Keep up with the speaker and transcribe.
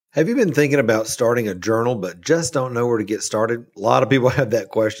Have you been thinking about starting a journal but just don't know where to get started? A lot of people have that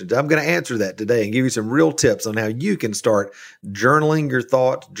question. I'm going to answer that today and give you some real tips on how you can start journaling your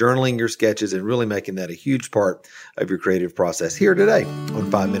thoughts, journaling your sketches, and really making that a huge part of your creative process here today on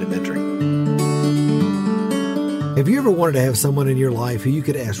 5-Minute Mentoring. Have you ever wanted to have someone in your life who you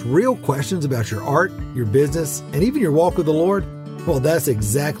could ask real questions about your art, your business, and even your walk with the Lord? Well, that's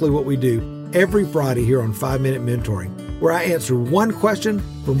exactly what we do every Friday here on 5-Minute Mentoring, where I answer one question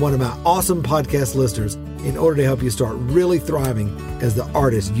from one of my awesome podcast listeners in order to help you start really thriving as the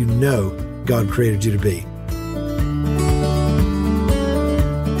artist you know God created you to be.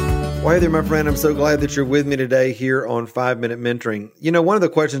 Well, hey there, my friend. I'm so glad that you're with me today here on 5-Minute Mentoring. You know, one of the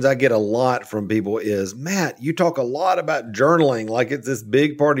questions I get a lot from people is, Matt, you talk a lot about journaling like it's this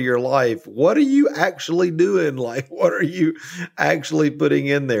big part of your life. What are you actually doing? Like, what are you actually putting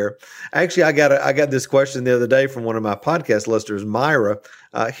in there? Actually, I got this question the other day from one of my podcast listeners, Myra.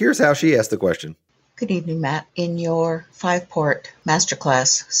 Here's how she asked the question. Good evening, Matt. In your 5-part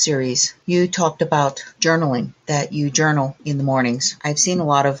masterclass series, you talked about journaling, that you journal in the mornings. I've seen a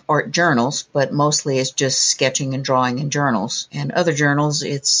lot of art journals, but mostly it's just sketching and drawing in journals. And other journals,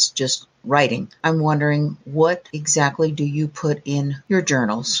 it's just writing. I'm wondering, what exactly do you put in your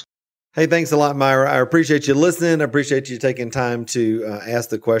journals? Hey, thanks a lot, Myra. I appreciate you listening. I appreciate you taking time to ask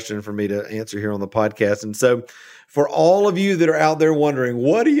the question for me to answer here on the podcast. And so for all of you that are out there wondering,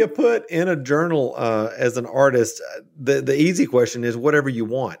 what do you put in a journal as an artist? The easy question is whatever you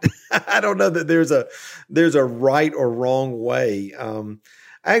want. I don't know that there's a right or wrong way.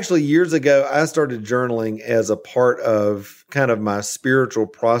 Actually, years ago, I started journaling as a part of kind of my spiritual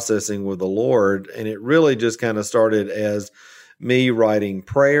processing with the Lord. And it really just kind of started as me writing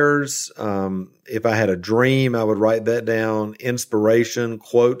prayers. If I had a dream, I would write that down. Inspiration,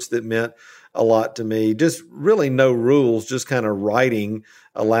 quotes that meant a lot to me. Just really no rules, just kind of writing,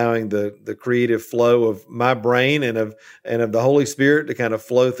 allowing the creative flow of my brain and of the Holy Spirit to kind of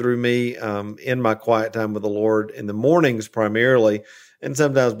flow through me in my quiet time with the Lord in the mornings primarily, and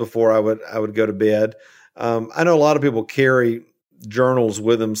sometimes before I would go to bed. I know a lot of people carry journals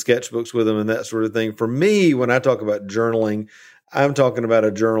with them, sketchbooks with them, and that sort of thing. For me, when I talk about journaling, I'm talking about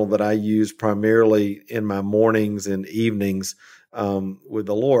a journal that I use primarily in my mornings and evenings with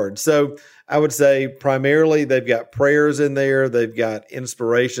the Lord. So I would say primarily they've got prayers in there. They've got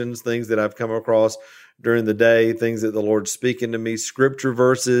inspirations, things that I've come across during the day, things that the Lord's speaking to me, scripture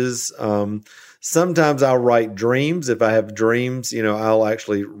verses. Sometimes I'll write dreams. If I have dreams, I'll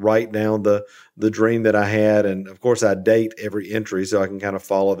actually write down the dream that I had. And of course I date every entry so I can kind of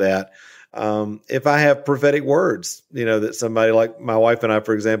follow that. If I have prophetic words, that somebody like my wife and I,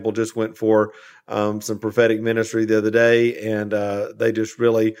 for example, just went for some prophetic ministry the other day, and they just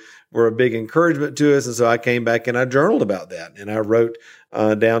really were a big encouragement to us. And so I came back and I journaled about that, and I wrote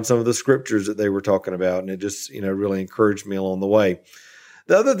down some of the scriptures that they were talking about, and it just really encouraged me along the way.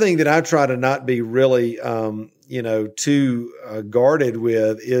 The other thing that I try to not be really too guarded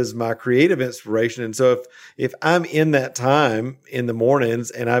with is my creative inspiration. And so if I'm in that time in the mornings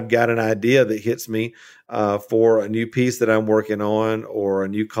and I've got an idea that hits me for a new piece that I'm working on or a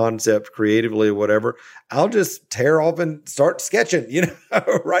new concept creatively or whatever, I'll just tear off and start sketching,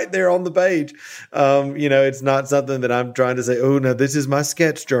 right there on the page. It's not something that I'm trying to say, oh, no, this is my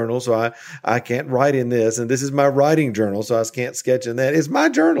sketch journal, so I can't write in this. And this is my writing journal, so I can't sketch in that. It's my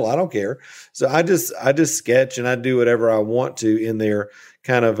journal. I don't care. So I just sketch and I do whatever I want to in their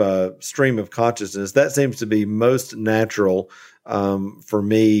kind of a stream of consciousness. That seems to be most natural for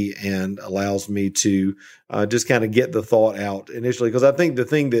me and allows me to just kind of get the thought out initially. Because I think the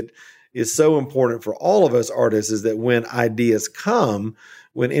thing that is so important for all of us artists is that when ideas come,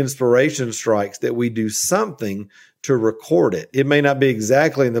 when inspiration strikes, that we do something to record it. It may not be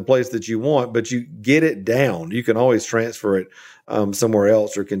exactly in the place that you want, but you get it down. You can always transfer it somewhere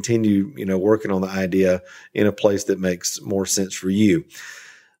else or continue, working on the idea in a place that makes more sense for you.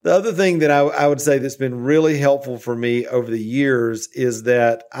 The other thing that I would say that's been really helpful for me over the years is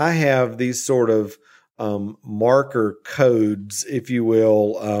that I have these sort of marker codes, if you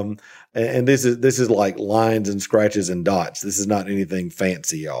will, and this is like lines and scratches and dots. This is not anything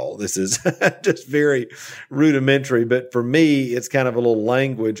fancy, y'all. This is just very rudimentary. But for me, it's kind of a little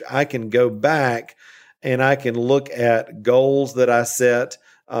language. I can go back and I can look at goals that I set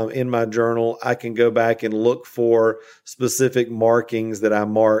in my journal. I can go back and look for specific markings that I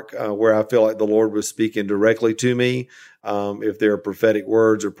mark where I feel like the Lord was speaking directly to me. If there are prophetic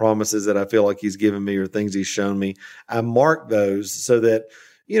words or promises that I feel like He's given me or things He's shown me, I mark those so that,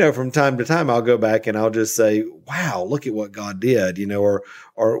 from time to time, I'll go back and I'll just say, wow, look at what God did, or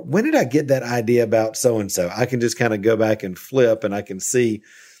when did I get that idea about so-and-so? I can just kind of go back and flip and I can see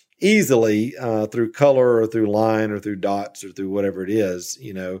easily through color or through line or through dots or through whatever it is.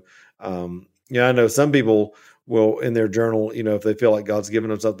 I know some people will in their journal, if they feel like God's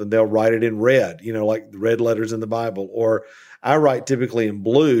given them something, they'll write it in red, like the red letters in the Bible. Or I write typically in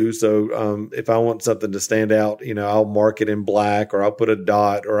blue. So if I want something to stand out, I'll mark it in black, or I'll put a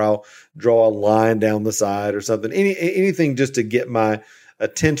dot, or I'll draw a line down the side or something, anything just to get my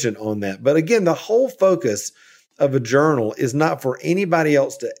attention on that. But again, the whole focus of a journal is not for anybody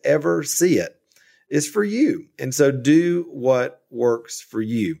else to ever see it. It's for you. And so do what works for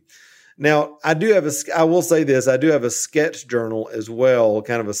you. Now, I will say this, I do have a sketch journal as well,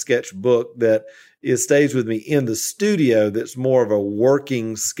 kind of a sketch book that stays with me in the studio. That's more of a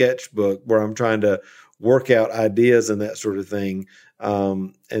working sketchbook where I'm trying to work out ideas and that sort of thing.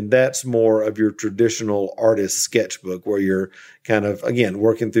 And that's more of your traditional artist sketchbook where you're kind of, again,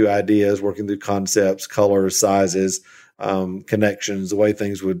 working through ideas, working through concepts, colors, sizes, connections, the way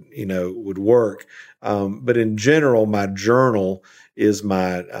things would work. But in general, my journal is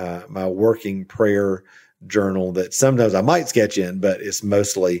my working prayer journal that sometimes I might sketch in, but it's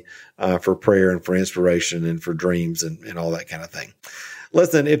mostly for prayer and for inspiration and for dreams and all that kind of thing.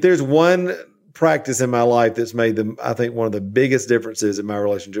 Listen, if there's one practice in my life that's made I think one of the biggest differences in my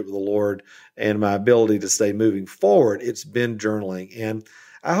relationship with the Lord and my ability to stay moving forward, it's been journaling. And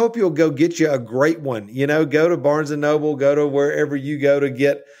I hope you'll go get you a great one. Go to Barnes & Noble, go to wherever you go to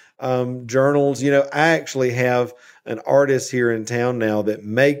get journals. I actually have an artist here in town now that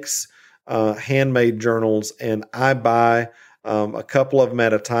makes handmade journals, and I buy a couple of them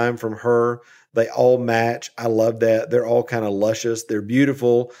at a time from her. They all match. I love that. They're all kind of luscious. They're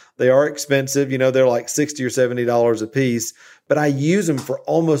beautiful. They are expensive. They're like $60 or $70 a piece, but I use them for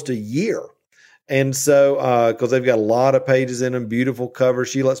almost a year. And so, because they've got a lot of pages in them, beautiful covers.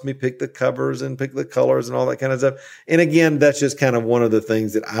 She lets me pick the covers and pick the colors and all that kind of stuff. And again, that's just kind of one of the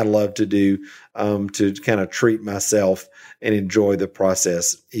things that I love to do to kind of treat myself and enjoy the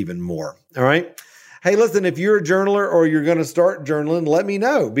process even more. All right. Hey, listen, if you're a journaler or you're going to start journaling, let me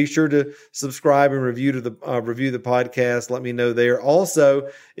know. Be sure to subscribe and review the podcast. Let me know there. Also,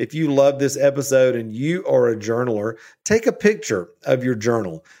 if you love this episode and you are a journaler, take a picture of your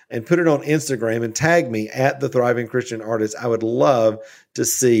journal and put it on Instagram and tag me at The Thriving Christian Artist. I would love to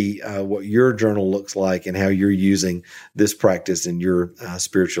see what your journal looks like and how you're using this practice in your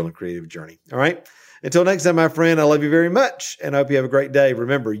spiritual and creative journey. All right. Until next time, my friend, I love you very much and I hope you have a great day.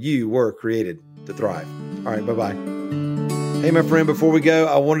 Remember, you were created to thrive. All right, bye-bye. Hey, my friend, before we go,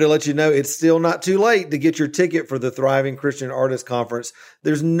 I wanted to let you know it's still not too late to get your ticket for the Thriving Christian Artist Conference.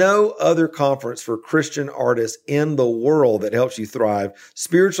 There's no other conference for Christian artists in the world that helps you thrive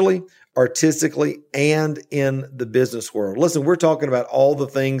spiritually, artistically, and in the business world. Listen, we're talking about all the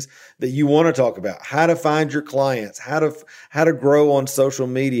things that you want to talk about: how to find your clients, how to grow on social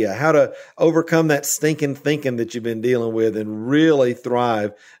media, how to overcome that stinking thinking that you've been dealing with and really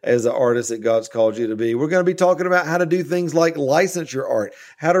thrive as the artist that God's called you to be. We're going to be talking about how to do things like license your art,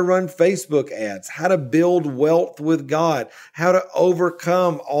 how to run Facebook ads, how to build wealth with God, how to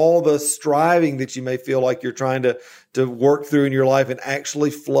overcome all the striving that you may feel like you're trying to work through in your life and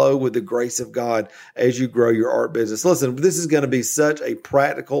actually flow with the grace of God as you grow your art business. Listen, this is going to be such a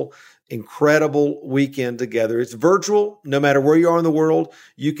practical, incredible weekend together. It's virtual. No matter where you are in the world,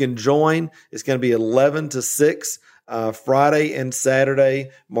 you can join. It's going to be 11 to 6. Friday and Saturday,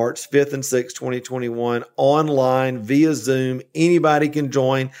 March 5th and 6th, 2021, online via Zoom. Anybody can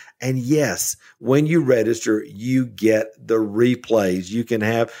join. And yes, when you register, you get the replays.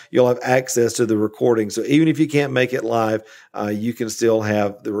 You'll have access to the recording. So even if you can't make it live, you can still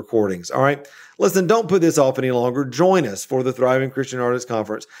have the recordings. All right. Listen, don't put this off any longer. Join us for the Thriving Christian Artist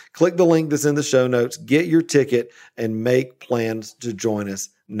Conference. Click the link that's in the show notes, get your ticket, and make plans to join us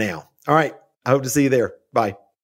now. All right. I hope to see you there. Bye.